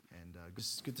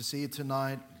It's good to see you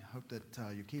tonight. Hope that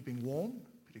you're keeping warm.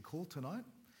 Pretty cool tonight.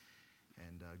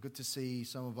 And good to see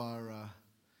some of our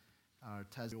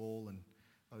Tassie all and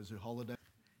those who holiday.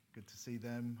 Good to see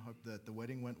them. Hope that the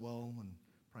wedding went well, and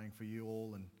praying for you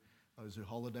all and those who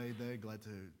holiday there. Glad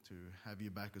to have you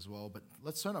back as well. But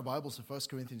let's turn our Bibles to 1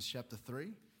 Corinthians chapter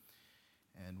 3.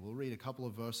 And we'll read a couple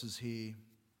of verses here.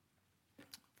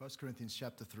 1 Corinthians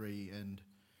chapter 3. And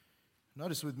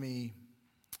notice with me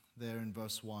there in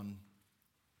verse 1.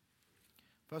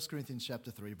 1 Corinthians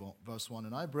chapter 3, verse 1.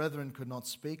 And I, brethren, could not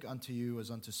speak unto you as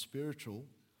unto spiritual,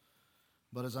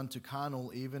 but as unto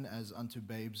carnal, even as unto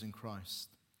babes in Christ.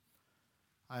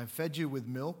 I have fed you with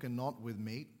milk and not with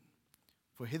meat,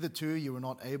 for hitherto you were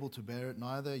not able to bear it,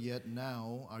 neither yet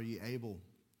now are ye able.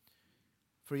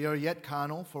 For ye are yet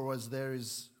carnal, for whereas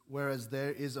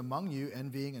there is among you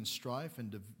envying and strife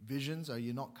and divisions, are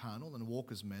ye not carnal, and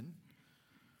walk as men?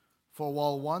 For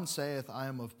while one saith, I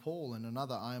am of Paul, and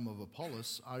another, I am of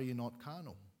Apollos, are ye not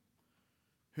carnal?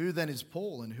 Who then is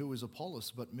Paul, and who is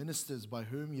Apollos, but ministers by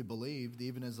whom ye believed,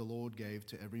 even as the Lord gave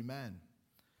to every man?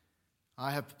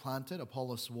 I have planted,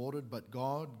 Apollos watered, but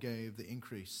God gave the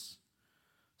increase.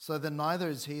 So then neither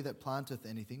is he that planteth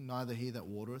anything, neither he that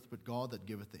watereth, but God that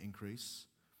giveth the increase.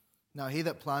 Now he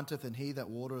that planteth and he that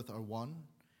watereth are one,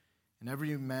 and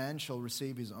every man shall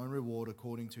receive his own reward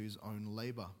according to his own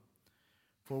labor.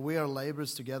 For we are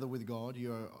laborers together with God.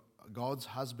 You are God's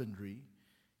husbandry,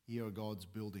 ye are God's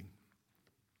building.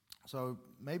 So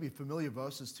maybe familiar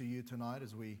verses to you tonight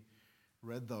as we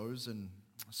read those, and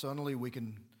certainly we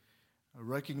can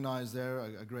recognize there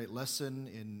a great lesson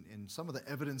in some of the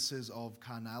evidences of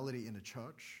carnality in a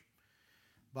church.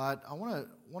 But I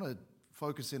want to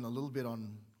focus in a little bit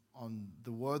on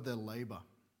the word there, labor.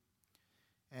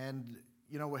 And,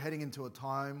 we're heading into a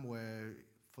time where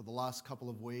for the last couple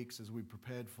of weeks, as we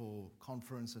prepared for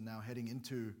conference and now heading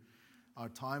into our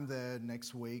time there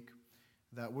next week,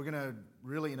 that we're going to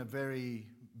really, in a very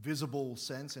visible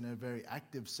sense, in a very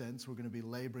active sense, we're going to be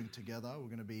laboring together. We're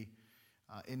going to be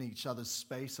in each other's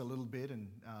space a little bit,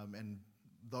 and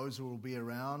those who will be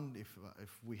around, if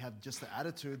we have just the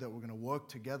attitude that we're going to work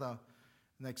together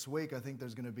next week, I think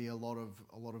there's going to be a lot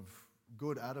of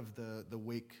good out of the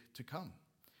week to come.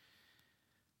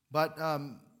 But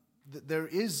there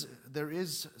is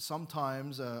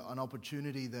sometimes an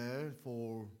opportunity there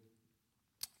for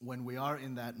when we are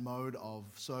in that mode of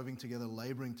serving together,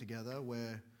 laboring together,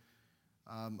 where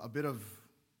a bit of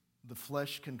the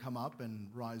flesh can come up and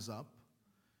rise up,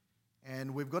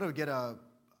 and we've got to get a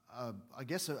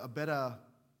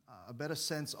better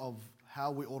sense of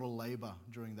how we ought to labor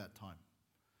during that time.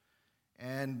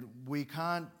 And we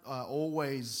can't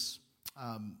always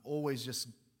just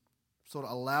sort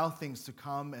of allow things to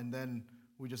come, and then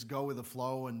we just go with the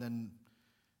flow, and then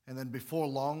before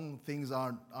long things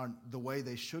aren't the way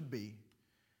they should be.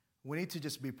 We need to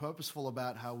just be purposeful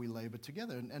about how we labor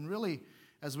together. And really,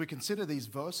 as we consider these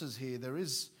verses here, there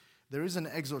is an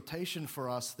exhortation for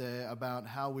us there about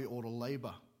how we ought to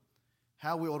labor,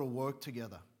 how we ought to work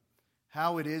together,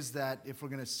 how it is that if we're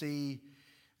going to see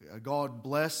God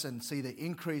bless and see the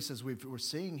increase as we're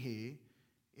seeing here,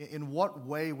 in what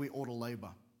way we ought to labor.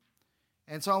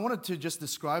 And so I wanted to just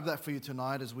describe that for you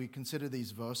tonight as we consider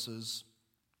these verses.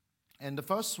 And the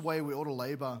first way we ought to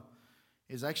labor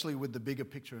is actually with the bigger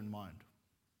picture in mind.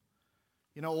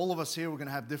 All of us here, we're going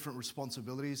to have different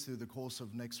responsibilities through the course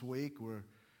of next week. We're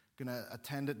going to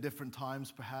attend at different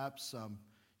times perhaps.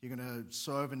 You're going to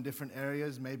serve in different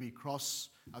areas, maybe across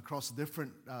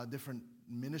different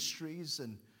ministries.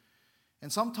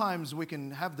 And sometimes we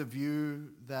can have the view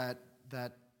that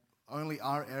only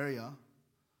our area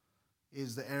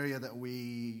is the area that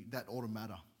ought to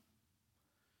matter.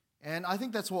 And I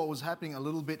think that's what was happening a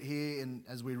little bit here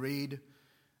as we read.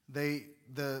 The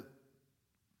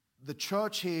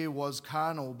church here was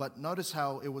carnal, but notice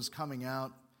how it was coming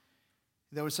out.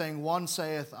 They were saying, one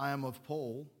saith, I am of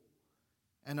Paul,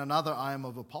 and another, I am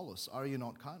of Apollos. Are you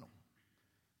not carnal?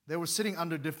 They were sitting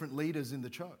under different leaders in the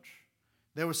church.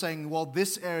 They were saying, well,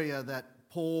 this area that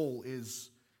Paul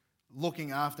is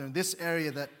looking after, and this area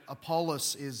that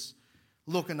Apollos is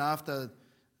looking after,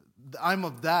 I'm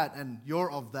of that and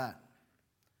you're of that.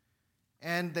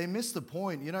 And they missed the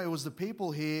point. It was the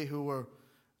people here who were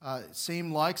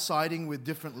seemed like siding with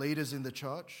different leaders in the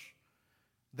church.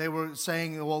 They were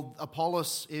saying, well,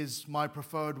 Apollos is my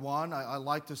preferred one. I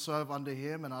like to serve under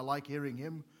him, and I like hearing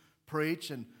him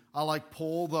preach. And I like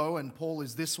Paul, though, and Paul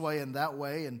is this way and that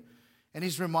way. And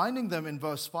he's reminding them in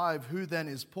verse 5, who then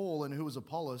is Paul and who is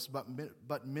Apollos,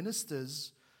 but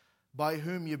ministers by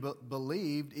whom you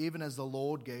believed, even as the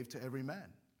Lord gave to every man.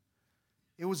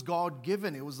 It was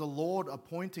God-given. It was the Lord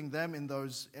appointing them in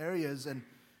those areas.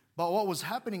 But what was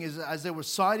happening is, as they were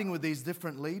siding with these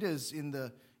different leaders in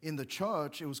the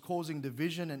church, it was causing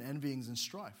division and envyings and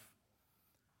strife.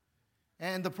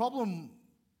 And the problem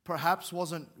perhaps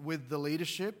wasn't with the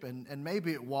leadership, and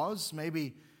maybe it was.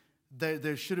 Maybe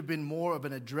there should have been more of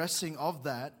an addressing of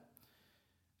that.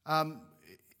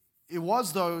 It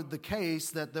was, though, the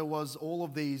case that there was all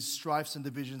of these strifes and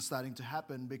divisions starting to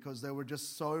happen because they were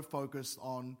just so focused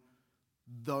on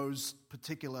those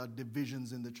particular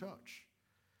divisions in the church,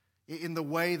 in the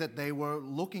way that they were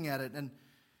looking at it. And,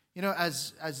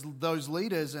 as those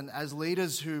leaders and as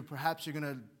leaders who perhaps you're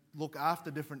going to look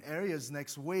after different areas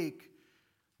next week,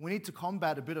 we need to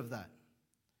combat a bit of that.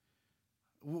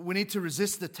 We need to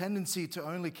resist the tendency to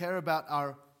only care about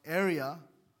our area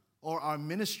or our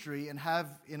ministry and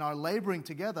have, in our laboring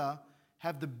together,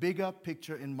 have the bigger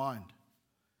picture in mind.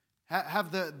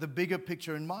 Have the bigger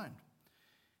picture in mind.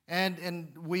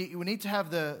 And we need to have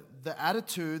the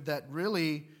attitude that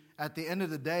really, at the end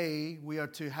of the day, we are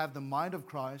to have the mind of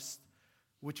Christ,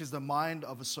 which is the mind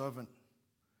of a servant.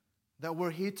 That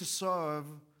we're here to serve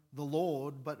the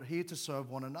Lord, but here to serve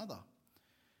one another.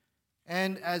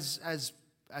 And as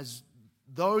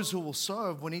those who will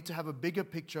serve, we need to have a bigger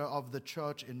picture of the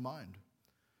church in mind.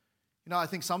 I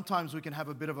think sometimes we can have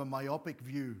a bit of a myopic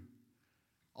view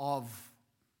of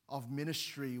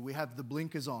ministry. We have the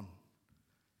blinkers on.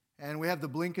 And we have the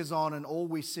blinkers on, and all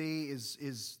we see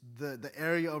is the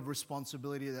area of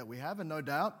responsibility that we have. And no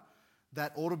doubt,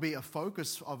 that ought to be a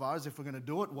focus of ours if we're going to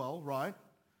do it well, right?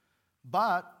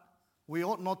 But we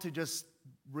ought not to just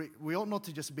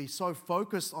be so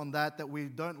focused on that we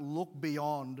don't look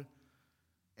beyond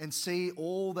and see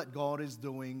all that God is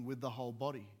doing with the whole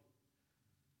body.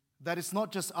 That it's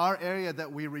not just our area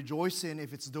that we rejoice in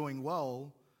if it's doing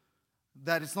well.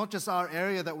 That it's not just our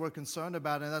area that we're concerned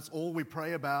about and that's all we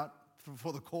pray about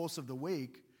for the course of the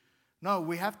week. No,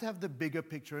 we have to have the bigger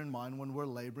picture in mind when we're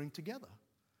laboring together.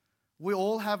 We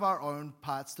all have our own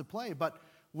parts to play, but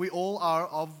we all are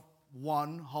of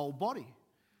one whole body.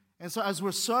 And so as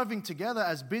we're serving together,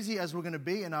 as busy as we're going to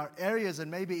be in our areas and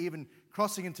maybe even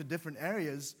crossing into different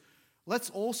areas, let's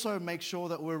also make sure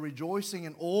that we're rejoicing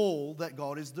in all that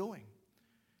God is doing.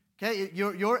 Okay,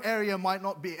 your area might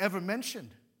not be ever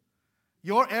mentioned.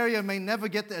 Your area may never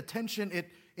get the attention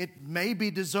it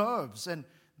maybe deserves. And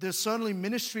there's certainly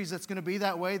ministries that's going to be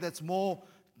that way, that's more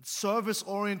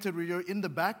service-oriented, where you're in the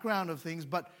background of things,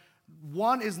 but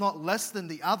one is not less than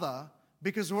the other,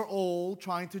 because we're all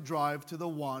trying to drive to the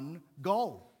one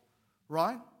goal,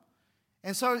 right?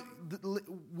 And so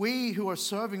we who are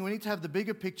serving, we need to have the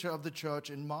bigger picture of the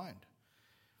church in mind.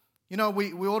 We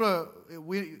ought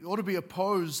to be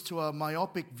opposed to a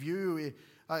myopic view.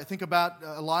 I think about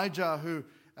Elijah, who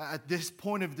at this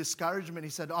point of discouragement,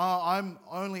 he said, I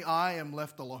am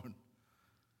left alone.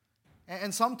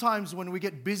 And sometimes when we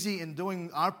get busy in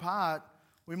doing our part,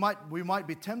 we might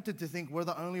be tempted to think we're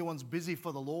the only ones busy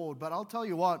for the Lord. But I'll tell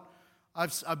you what,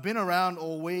 I've been around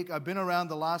all week. I've been around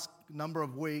the last number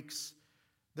of weeks.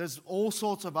 There's all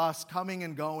sorts of us coming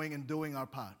and going and doing our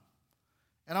part.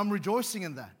 And I'm rejoicing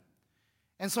in that.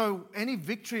 And so any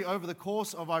victory over the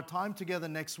course of our time together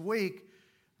next week,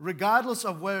 regardless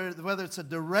of whether it's a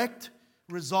direct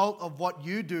result of what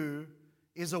you do,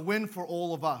 is a win for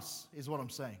all of us, is what I'm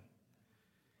saying.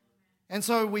 And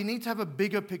so we need to have a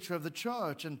bigger picture of the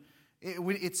church. And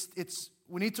we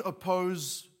need to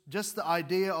oppose just the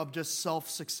idea of just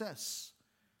self-success.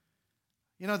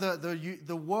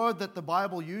 The word that the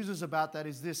Bible uses about that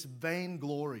is this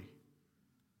vainglory.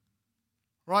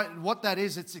 Right? What that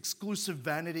is, it's exclusive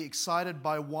vanity, excited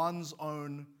by one's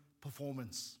own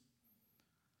performance.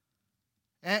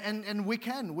 And we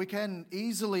can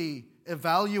easily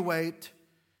evaluate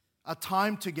a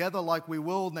time together like we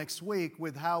will next week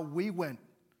with how we went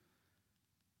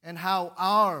and how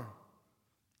our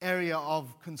area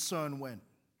of concern went.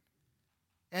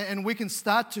 And we can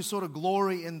start to sort of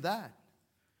glory in that.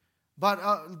 But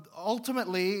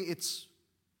ultimately,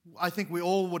 I think we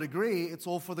all would agree, it's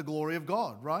all for the glory of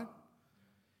God, right?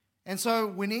 And so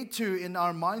we need to, in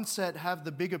our mindset, have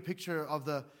the bigger picture of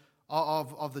the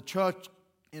church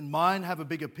in mind, have a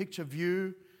bigger picture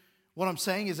view. What I'm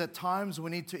saying is at times we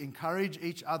need to encourage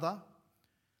each other,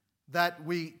 that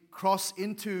we cross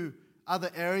into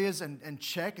other areas and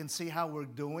check and see how we're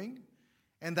doing,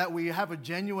 and that we have a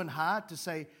genuine heart to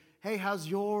say, hey, how's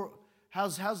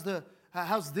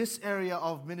this area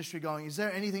of ministry going? Is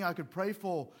there anything I could pray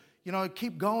for?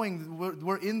 Keep going.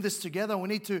 We're in this together. We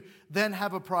need to then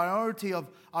have a priority of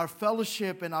our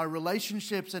fellowship and our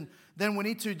relationships, and then we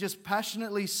need to just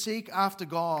passionately seek after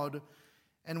God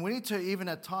And we need to even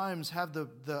at times have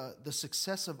the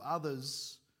success of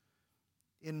others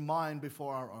in mind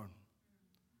before our own.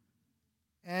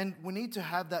 And we need to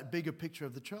have that bigger picture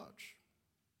of the church.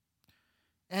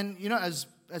 And,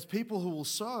 as people who will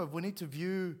serve, we need to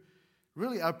view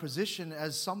really our position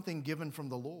as something given from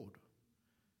the Lord.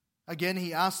 Again,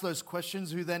 he asked those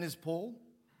questions, who then is Paul?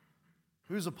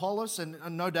 Who's Apollos? And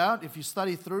no doubt, if you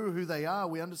study through who they are,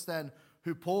 we understand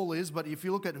who Paul is. But if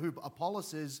you look at who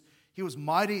Apollos is, he was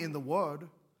mighty in the word.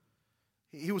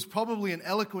 He was probably an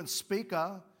eloquent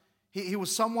speaker. He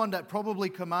was someone that probably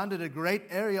commanded a great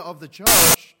area of the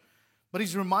church. But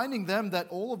he's reminding them that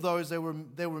all of those, they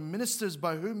were ministers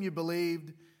by whom you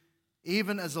believed,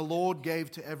 even as the Lord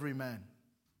gave to every man.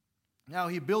 Now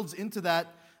he builds into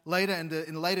that later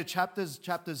in later chapters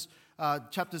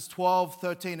 12,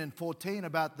 13, and 14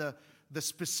 about the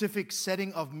specific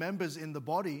setting of members in the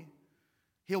body.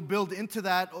 He'll build into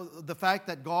that the fact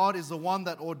that God is the one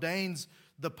that ordains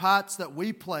the parts that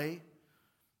we play.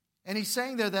 And he's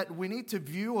saying there that we need to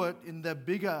view it in the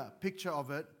bigger picture of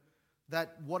it,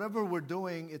 that whatever we're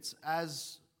doing, it's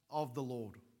as of the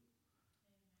Lord.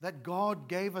 That God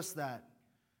gave us that.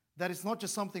 That it's not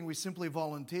just something we simply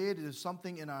volunteered, it is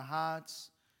something in our hearts,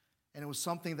 and it was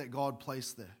something that God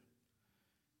placed there.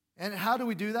 And how do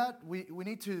we do that? We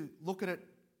need to look at it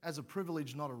as a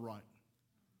privilege, not a right.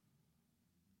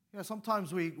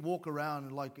 Sometimes we walk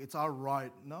around like it's our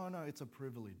right. No, it's a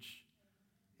privilege.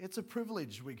 It's a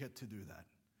privilege we get to do that.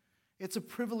 It's a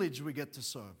privilege we get to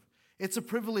serve. It's a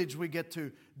privilege we get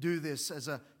to do this as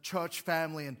a church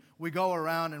family, and we go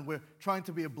around and we're trying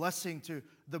to be a blessing to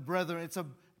the brethren. It's a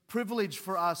privilege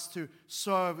for us to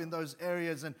serve in those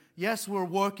areas. And yes, we're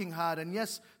working hard, and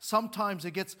yes, sometimes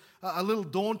it gets a little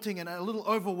daunting and a little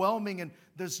overwhelming, and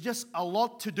there's just a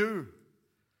lot to do.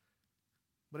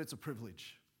 But it's a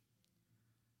privilege.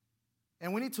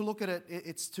 And we need to look at it,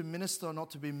 it's to minister, not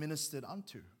to be ministered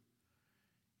unto.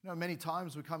 Many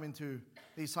times we come into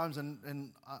these times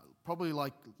and probably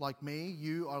like me,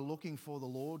 you are looking for the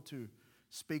Lord to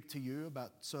speak to you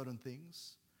about certain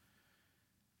things.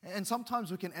 And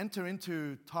sometimes we can enter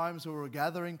into times where we're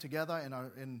gathering together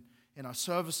in our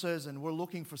services, and we're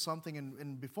looking for something,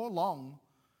 and before long,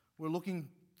 we're looking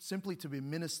simply to be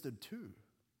ministered to.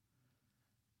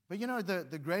 But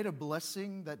the greater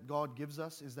blessing that God gives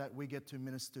us is that we get to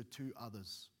minister to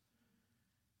others.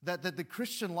 That the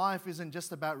Christian life isn't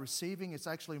just about receiving, it's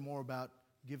actually more about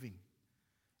giving.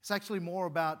 It's actually more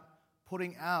about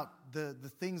putting out the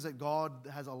things that God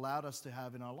has allowed us to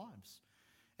have in our lives.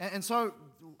 And so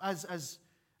as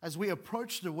we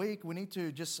approach the week, we need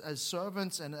to just, as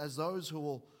servants and as those who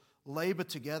will labor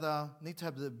together, need to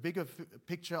have the bigger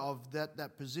picture of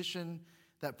that position,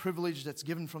 that privilege that's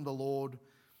given from the Lord.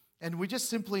 And we just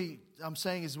simply, I'm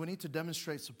saying, is we need to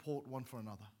demonstrate support one for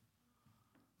another.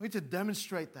 We need to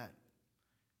demonstrate that.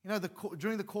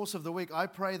 During the course of the week, I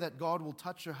pray that God will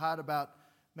touch your heart about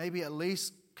maybe at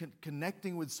least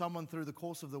connecting with someone through the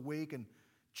course of the week and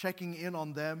checking in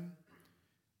on them.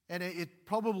 And it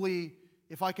probably,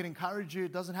 if I can encourage you,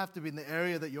 it doesn't have to be in the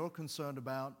area that you're concerned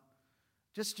about.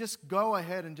 Just go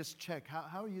ahead and just check.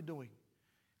 How are you doing?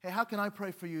 Hey, how can I pray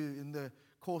for you in the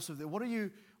course of the What are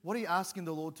you asking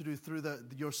the Lord to do through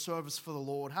your service for the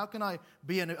Lord? How can I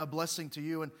be a blessing to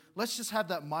you? And let's just have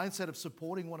that mindset of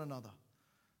supporting one another.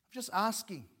 Just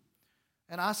asking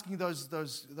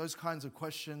those kinds of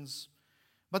questions.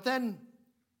 But then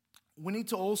we need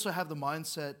to also have the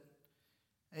mindset,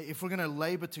 if we're going to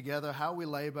labor together, how we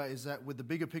labor is that with the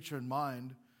bigger picture in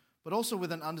mind, but also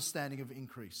with an understanding of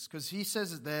increase. Because he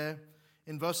says it there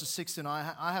in verses 6 and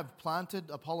 9, I have planted,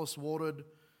 Apollos watered,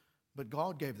 but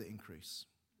God gave the increase.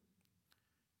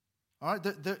 All right,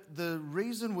 the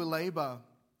reason we labor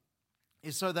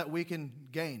is so that we can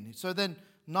gain. So then,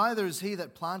 neither is he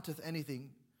that planteth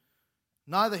anything,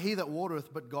 neither he that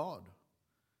watereth, but God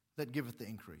that giveth the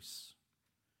increase.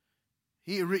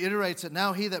 He reiterates it,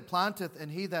 now he that planteth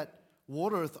and he that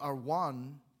watereth are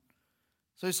one.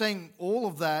 So he's saying all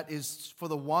of that is for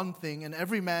the one thing, and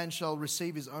every man shall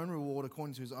receive his own reward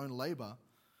according to his own labor,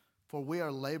 for we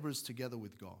are laborers together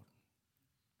with God.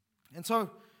 And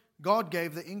so God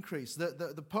gave the increase.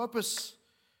 The purpose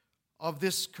of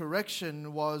this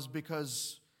correction was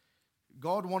because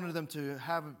God wanted them to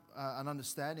have an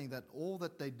understanding that all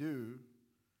that they do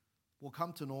will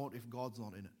come to naught if God's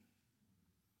not in it.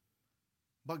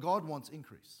 But God wants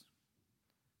increase.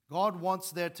 God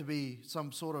wants there to be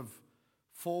some sort of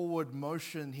forward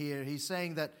motion here. He's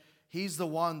saying that he's the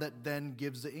one that then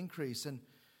gives the increase. And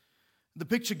the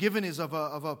picture given is of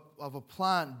a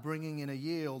plant bringing in a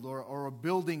yield, or a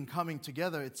building coming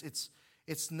together. It's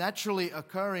It's naturally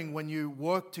occurring when you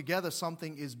work together,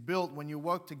 something is built. When you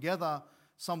work together,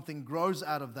 something grows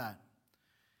out of that.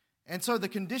 And so the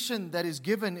condition that is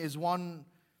given is one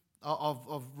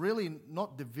of really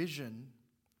not division.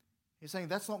 He's saying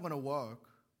that's not going to work.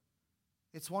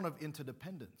 It's one of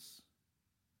interdependence.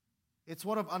 It's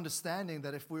one of understanding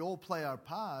that if we all play our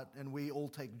part and we all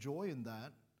take joy in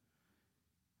that,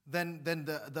 then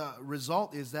the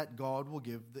result is that God will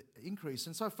give the increase.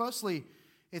 And so firstly,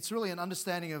 it's really an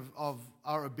understanding of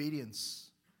our obedience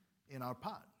in our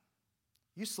part.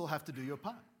 You still have to do your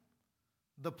part.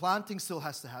 The planting still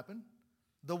has to happen.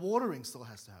 The watering still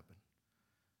has to happen.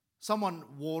 Someone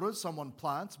waters, someone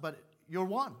plants, but you're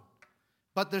one.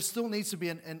 But there still needs to be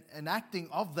an acting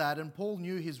of that, and Paul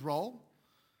knew his role.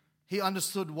 He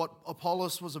understood what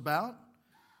Apollos was about.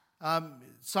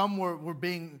 Some were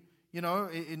being,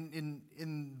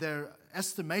 in their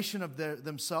estimation of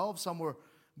themselves, some were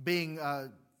being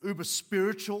uber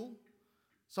spiritual.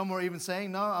 Some were even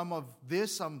saying, no, I'm of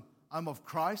this, I'm of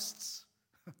Christ's.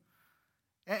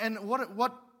 And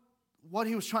what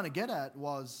he was trying to get at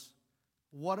was,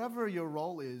 whatever your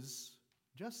role is,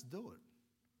 just do it.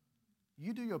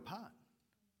 You do your part.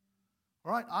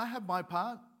 All right, I have my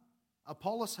part.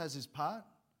 Apollos has his part.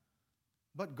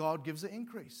 But God gives the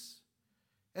increase.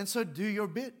 And so do your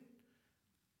bit.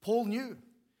 Paul knew.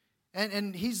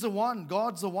 And he's the one,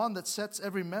 God's the one that sets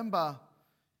every member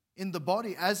in the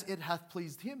body as it hath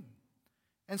pleased him.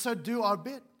 And so do our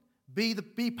bit.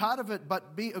 Be part of it,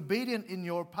 but be obedient in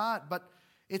your part. But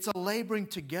it's a laboring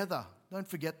together. Don't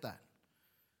forget that.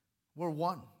 We're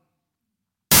one.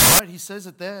 Right, he says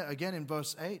it there again in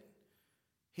verse 8.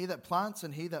 He that plants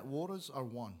and he that waters are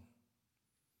one.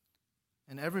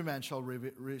 And every man shall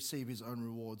receive his own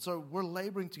reward. So we're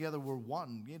laboring together, we're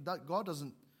one. God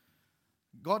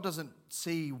doesn't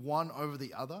see one over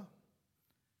the other.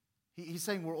 He's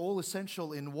saying we're all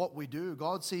essential in what we do.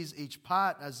 God sees each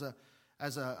part as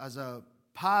a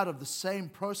part of the same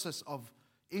process of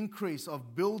increase,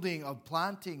 of building, of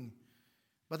planting.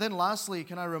 But then lastly,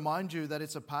 can I remind you that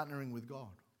it's a partnering with God?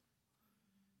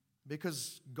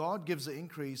 Because God gives the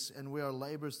increase and we are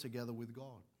laborers together with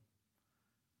God.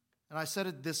 And I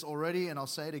said this already and I'll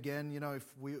say it again. If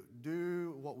we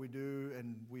do what we do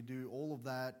and we do all of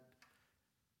that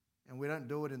and we don't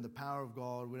do it in the power of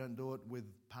God, we don't do it with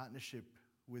partnership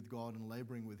with God and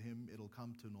laboring with Him, it'll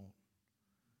come to naught.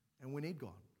 And we need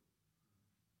God.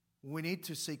 We need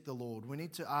to seek the Lord. We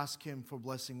need to ask Him for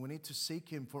blessing. We need to seek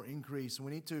Him for increase.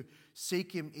 We need to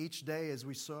seek Him each day as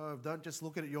we serve. Don't just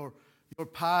look at your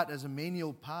part as a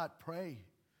menial part. Pray.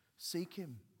 Seek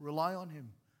Him. Rely on Him.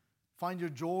 Find your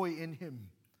joy in Him.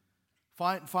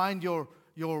 Find your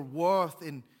worth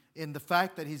in the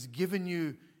fact that He's given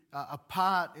you a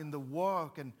part in the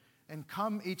work. And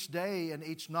come each day and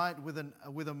each night with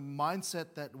a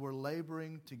mindset that we're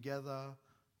laboring together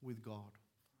with God.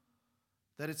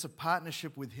 That it's a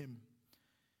partnership with Him.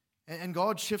 And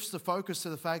God shifts the focus to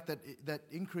the fact that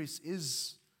increase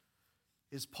is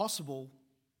possible,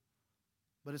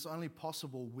 but it's only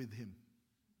possible with Him.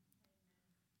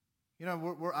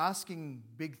 We're asking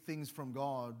big things from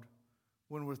God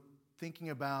when we're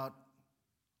thinking about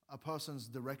a person's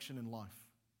direction in life.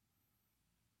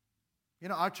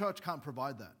 Our church can't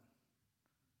provide that.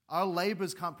 Our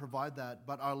labors can't provide that,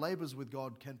 but our labors with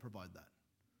God can provide that.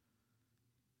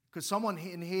 Because someone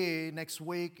in here next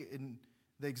week, in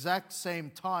the exact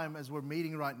same time as we're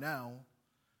meeting right now,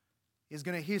 is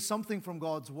going to hear something from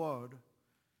God's Word.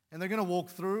 And they're going to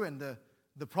walk through and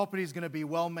the property is going to be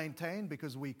well maintained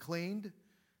because we cleaned.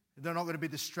 They're not going to be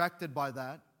distracted by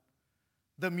that.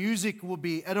 The music will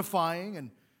be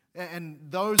edifying and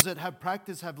those that have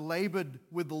practiced have labored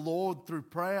with the Lord through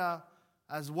prayer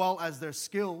as well as their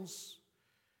skills.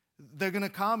 They're going to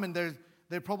come and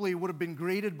they probably would have been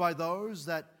greeted by those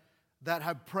that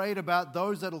have prayed about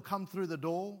those that will come through the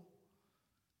door.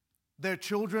 Their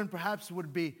children perhaps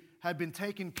have been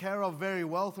taken care of very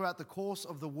well throughout the course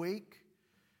of the week.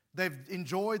 They've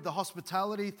enjoyed the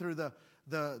hospitality through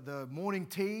the morning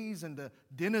teas and the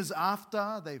dinners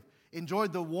after. They've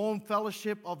enjoyed the warm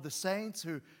fellowship of the saints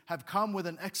who have come with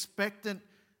an expectant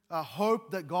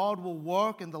hope that God will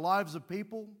work in the lives of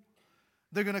people.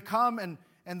 They're going to come and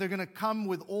they're going to come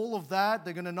with all of that.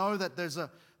 They're going to know that there's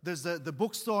the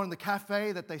bookstore and the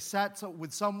cafe that they sat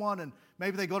with someone and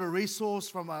maybe they got a resource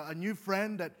from a new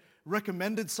friend that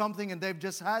recommended something and they've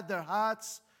just had their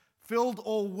hearts filled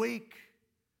all week.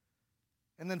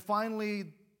 And then finally,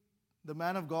 the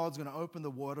man of God's going to open the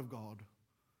Word of God.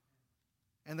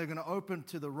 And they're going to open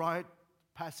to the right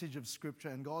passage of Scripture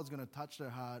and God's going to touch their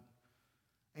heart.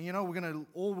 And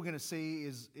all we're going to see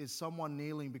is someone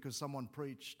kneeling because someone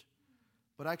preached.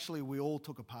 but actually we all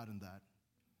took a part in that.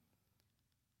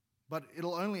 But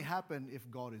it'll only happen if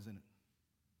God is in it.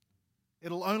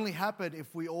 It'll only happen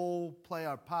if we all play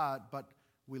our part, but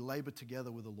we labor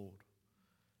together with the Lord.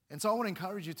 And so I want to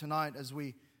encourage you tonight as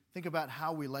we think about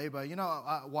how we labor. You know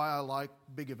why I like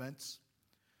big events?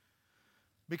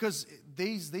 Because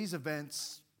these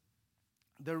events,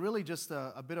 they're really just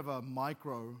a bit of a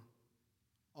micro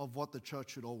of what the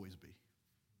church should always be.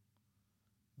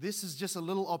 This is just a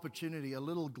little opportunity, a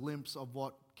little glimpse of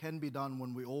what can be done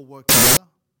when we all work together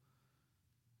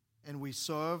and we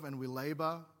serve and we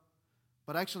labor.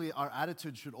 But actually, our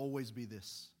attitude should always be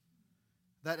this: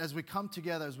 that as we come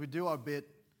together, as we do our bit,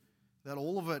 that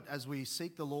all of it, as we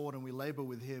seek the Lord and we labor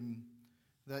with Him,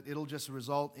 that it'll just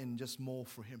result in just more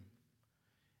for Him.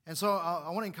 And so I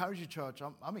want to encourage you, church.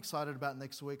 I'm excited about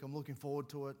next week. I'm looking forward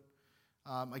to it.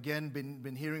 Again,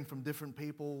 been hearing from different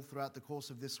people throughout the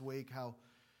course of this week how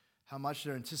much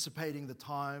they're anticipating the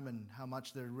time and how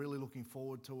much they're really looking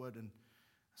forward to it. And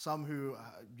some who,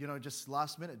 just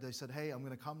last minute, they said, hey, I'm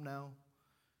going to come now.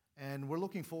 And we're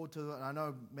looking forward to it. I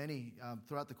know many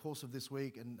throughout the course of this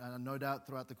week, and no doubt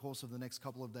throughout the course of the next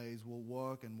couple of days, will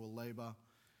work and will labor.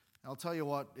 And I'll tell you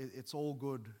what, it's all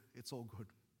good. It's all good.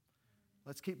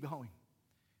 Let's keep going.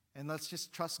 And let's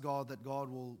just trust God that God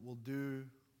will do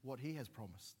what He has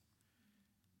promised.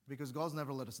 Because God's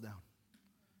never let us down.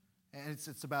 And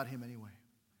it's about Him anyway.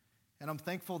 And I'm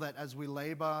thankful that as we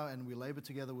labor and we labor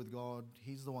together with God,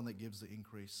 He's the one that gives the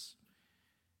increase.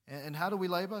 And how do we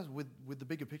labor? With the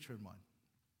bigger picture in mind.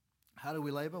 How do we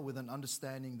labor? With an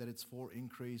understanding that it's for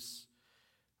increase.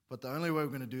 But the only way we're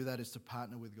going to do that is to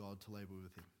partner with God to labor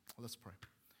with Him. Let's pray.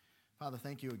 Father,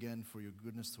 thank you again for your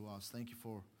goodness to us. Thank you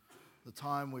for the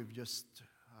time we've just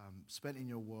spent in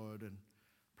your word. And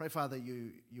pray, Father,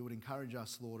 you would encourage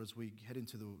us, Lord, as we head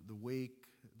into the week,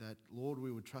 that, Lord,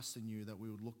 we would trust in you, that we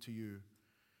would look to you,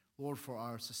 Lord, for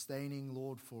our sustaining,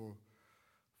 Lord, for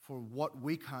what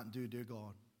we can't do, dear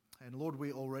God. And Lord,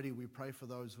 we pray for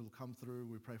those who will come through.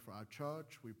 We pray for our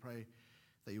church. We pray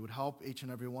that you would help each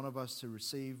and every one of us to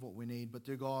receive what we need. But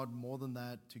dear God, more than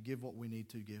that, to give what we need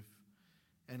to give.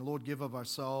 And Lord, give of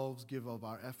ourselves, give of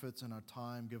our efforts and our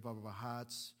time, give of our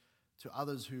hearts to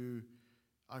others who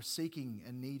are seeking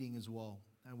and needing as well.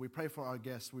 And we pray for our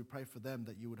guests. We pray for them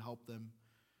that you would help them.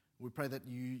 We pray that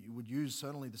you would use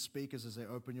certainly the speakers as they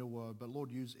open your word. But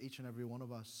Lord, use each and every one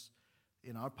of us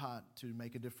in our part to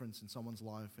make a difference in someone's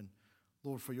life. And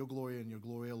Lord, for your glory and your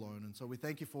glory alone. And so we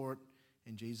thank you for it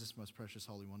in Jesus' most precious,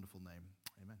 holy, wonderful name.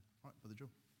 Amen. All right, Brother Joe.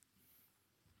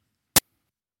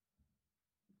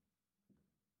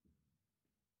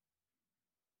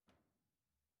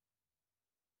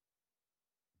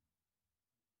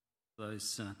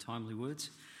 Those timely words.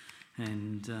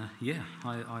 And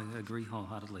I agree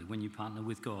wholeheartedly. When you partner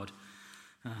with God,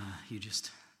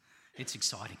 it's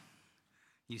exciting.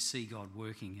 You see God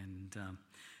working, and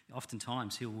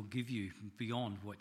oftentimes He will give you beyond what